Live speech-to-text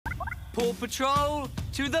Paw Patrol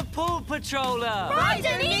to the Paw Patroller! Ride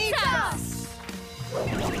and eat us!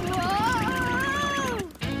 Whoa!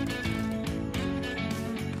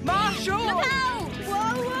 Marshall! Look out!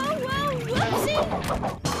 Whoa, whoa, whoa! Whoopsie!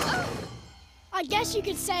 Oh. I guess you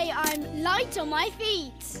could say I'm light on my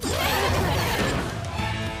feet.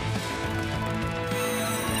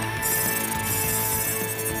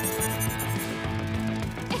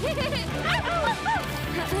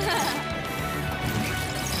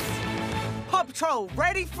 Paw Patrol,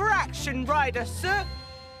 ready for action, Ryder, sir.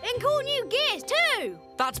 In cool new gears, too!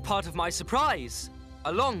 That's part of my surprise,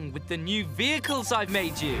 along with the new vehicles I've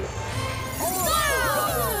made you.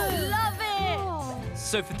 Wow! Love it!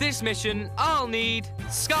 So for this mission, I'll need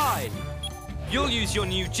Sky. You'll use your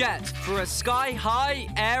new jet for a sky-high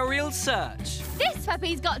aerial search. This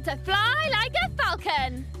puppy's got to fly like a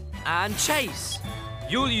falcon. And Chase.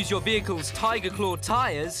 You'll use your vehicle's Tiger Claw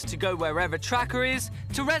tyres to go wherever Tracker is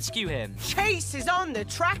to rescue him. Chase is on the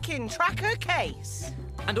tracking tracker case.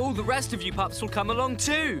 And all the rest of you pups will come along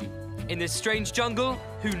too. In this strange jungle,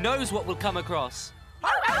 who knows what we'll come across?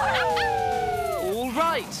 All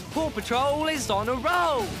right, Paw Patrol is on a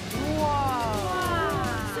roll.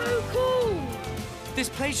 Wow! So cool! This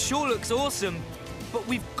place sure looks awesome, but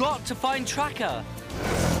we've got to find Tracker.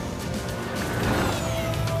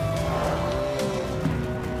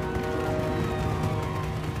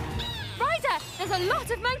 There's a lot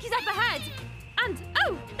of monkeys up ahead. And,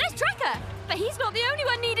 oh, there's Tracker. But he's not the only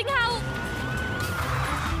one needing help.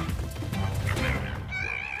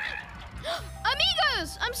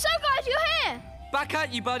 Amigos, I'm so glad you're here. Back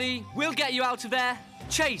at you, buddy. We'll get you out of there.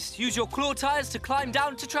 Chase, use your claw tyres to climb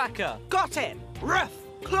down to Tracker. Got it. Rough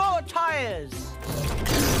claw tyres.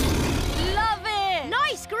 Love it.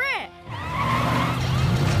 Nice grip.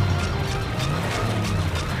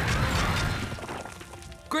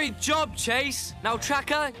 Great job, Chase. Now,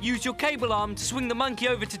 Tracker, use your cable arm to swing the monkey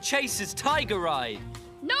over to Chase's tiger ride.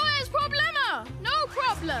 No es problema. No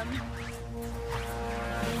problem.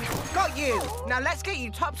 Got you. Now let's get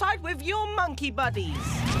you topside with your monkey buddies.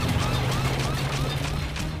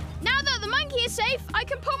 Now that the monkey is safe, I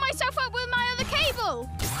can pull myself up with my other cable.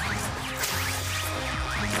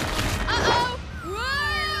 Uh-oh.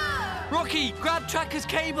 Whoa! Rocky, grab Tracker's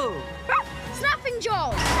cable. Snapping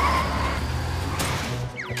jaws.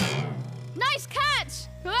 Nice catch!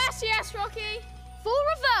 Gracias, Rocky. Full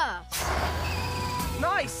reverse.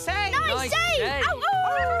 Nice save. Nice save. save. Ow,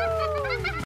 ow.